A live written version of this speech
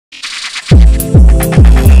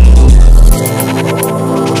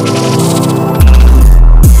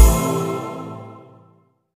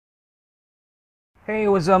Hey,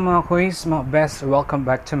 what's up mga quiz, mga best? Welcome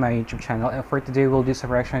back to my YouTube channel, and for today we'll do some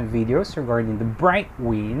reaction videos regarding the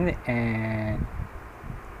BrightWin and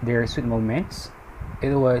their sweet moments.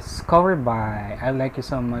 It was covered by I Like You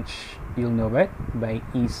So Much You'll Know It by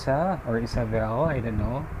Isa or Isabel, I don't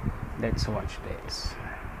know. Let's watch this.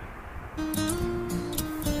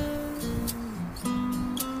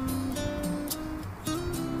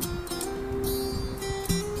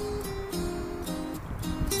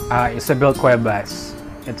 Isabel Cuevas.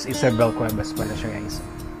 It's Isabel Cuevas pala siya, guys.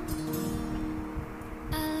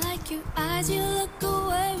 I like your eyes, you look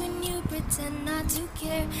away when you pretend not to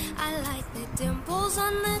care. I like the dimples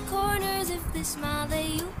on the corners of the smile that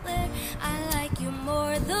you wear. I like you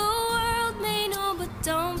more, the world may know, but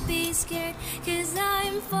don't be scared, cause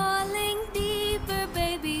I'm falling deeper,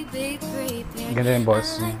 baby, prepare. Ganda yung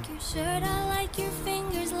boss. I like your shirt, I like your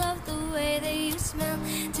fingers, love the way that you smell.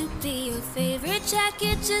 To be your favorite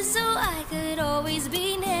jacket just so I could always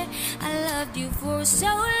be near. I loved you for so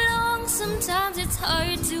long, sometimes it's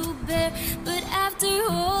hard to bear, but after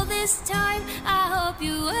all this time I hope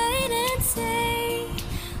you wait and say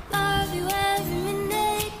love you every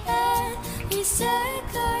minute that we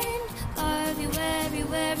second, love you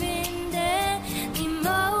everywhere in every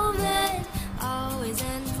moment, always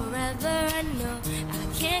and forever. I know I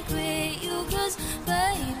can't quit you, cause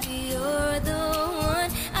baby you're the one.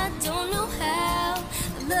 I don't know how,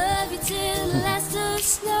 I love you till the last of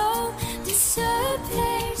snow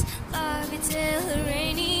disappears, love you till a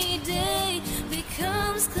rainy day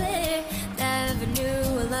becomes clear. Never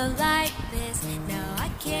knew a love like this, now I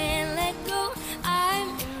can't let go. I'm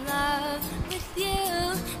in love with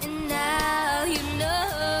you, and now you know.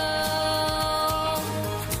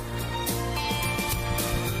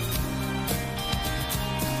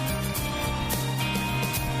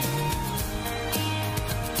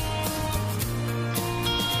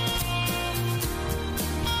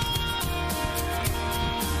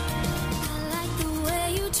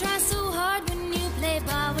 Try so hard when you play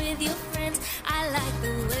ball with your friends. I like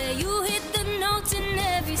the way you hit the notes in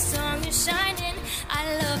every song you're shining.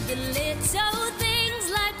 I love the little things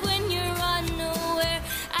like when you're unaware,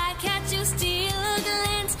 I catch you steal a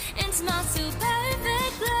glance and smile so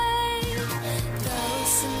perfectly. Though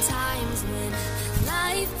sometimes when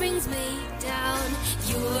life brings me down,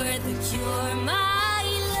 you're the cure, my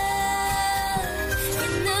love.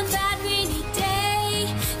 In the bad rainy day,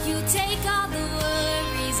 you take all the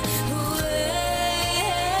worries away.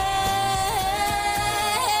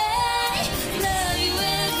 Love you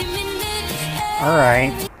every minute.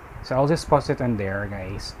 Alright, so I'll just post it on there,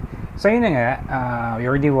 guys. So yun na nga, we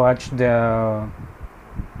already watched the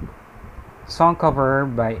song cover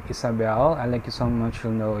by Isabel, I Like You So Much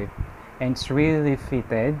You'll Know It, and it's really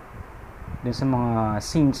fitted dun sa mga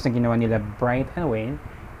scenes na ginawa nila Bright and Wayne.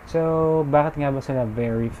 So bakit nga ba sila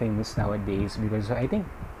very famous nowadays? Because I think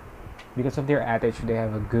because of their attitude, they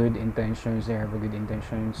have a good intentions,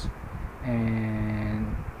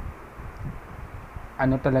 and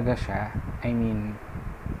ano talaga siya, I mean,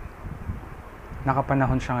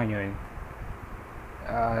 nakapanahon siya ngayon,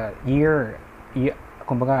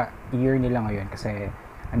 kumbaga year nila ngayon, kasi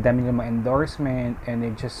ang dami nila mga endorsement, and they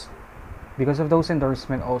just, because of those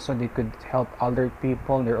endorsement also, they could help other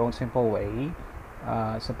people in their own simple way,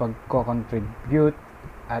 sa pagko-contribute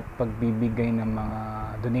at pagbibigay ng mga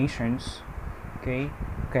donations, okay?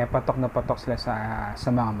 Kaya patok na patok sila sa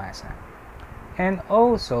mga masa. And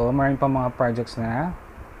also, maraming pa mga projects na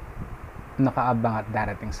nakaabang at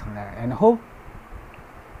darating sa kanila. And hope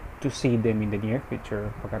to see them in the near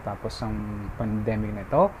future pagkatapos ng pandemic na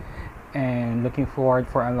ito. And looking forward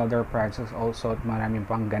for another projects also, at maraming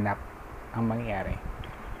pang ganap ang mangyayari.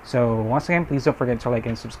 So, once again, please don't forget to like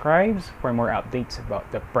and subscribe for more updates about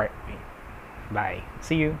the BrightWin. Bye.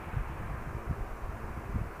 See you.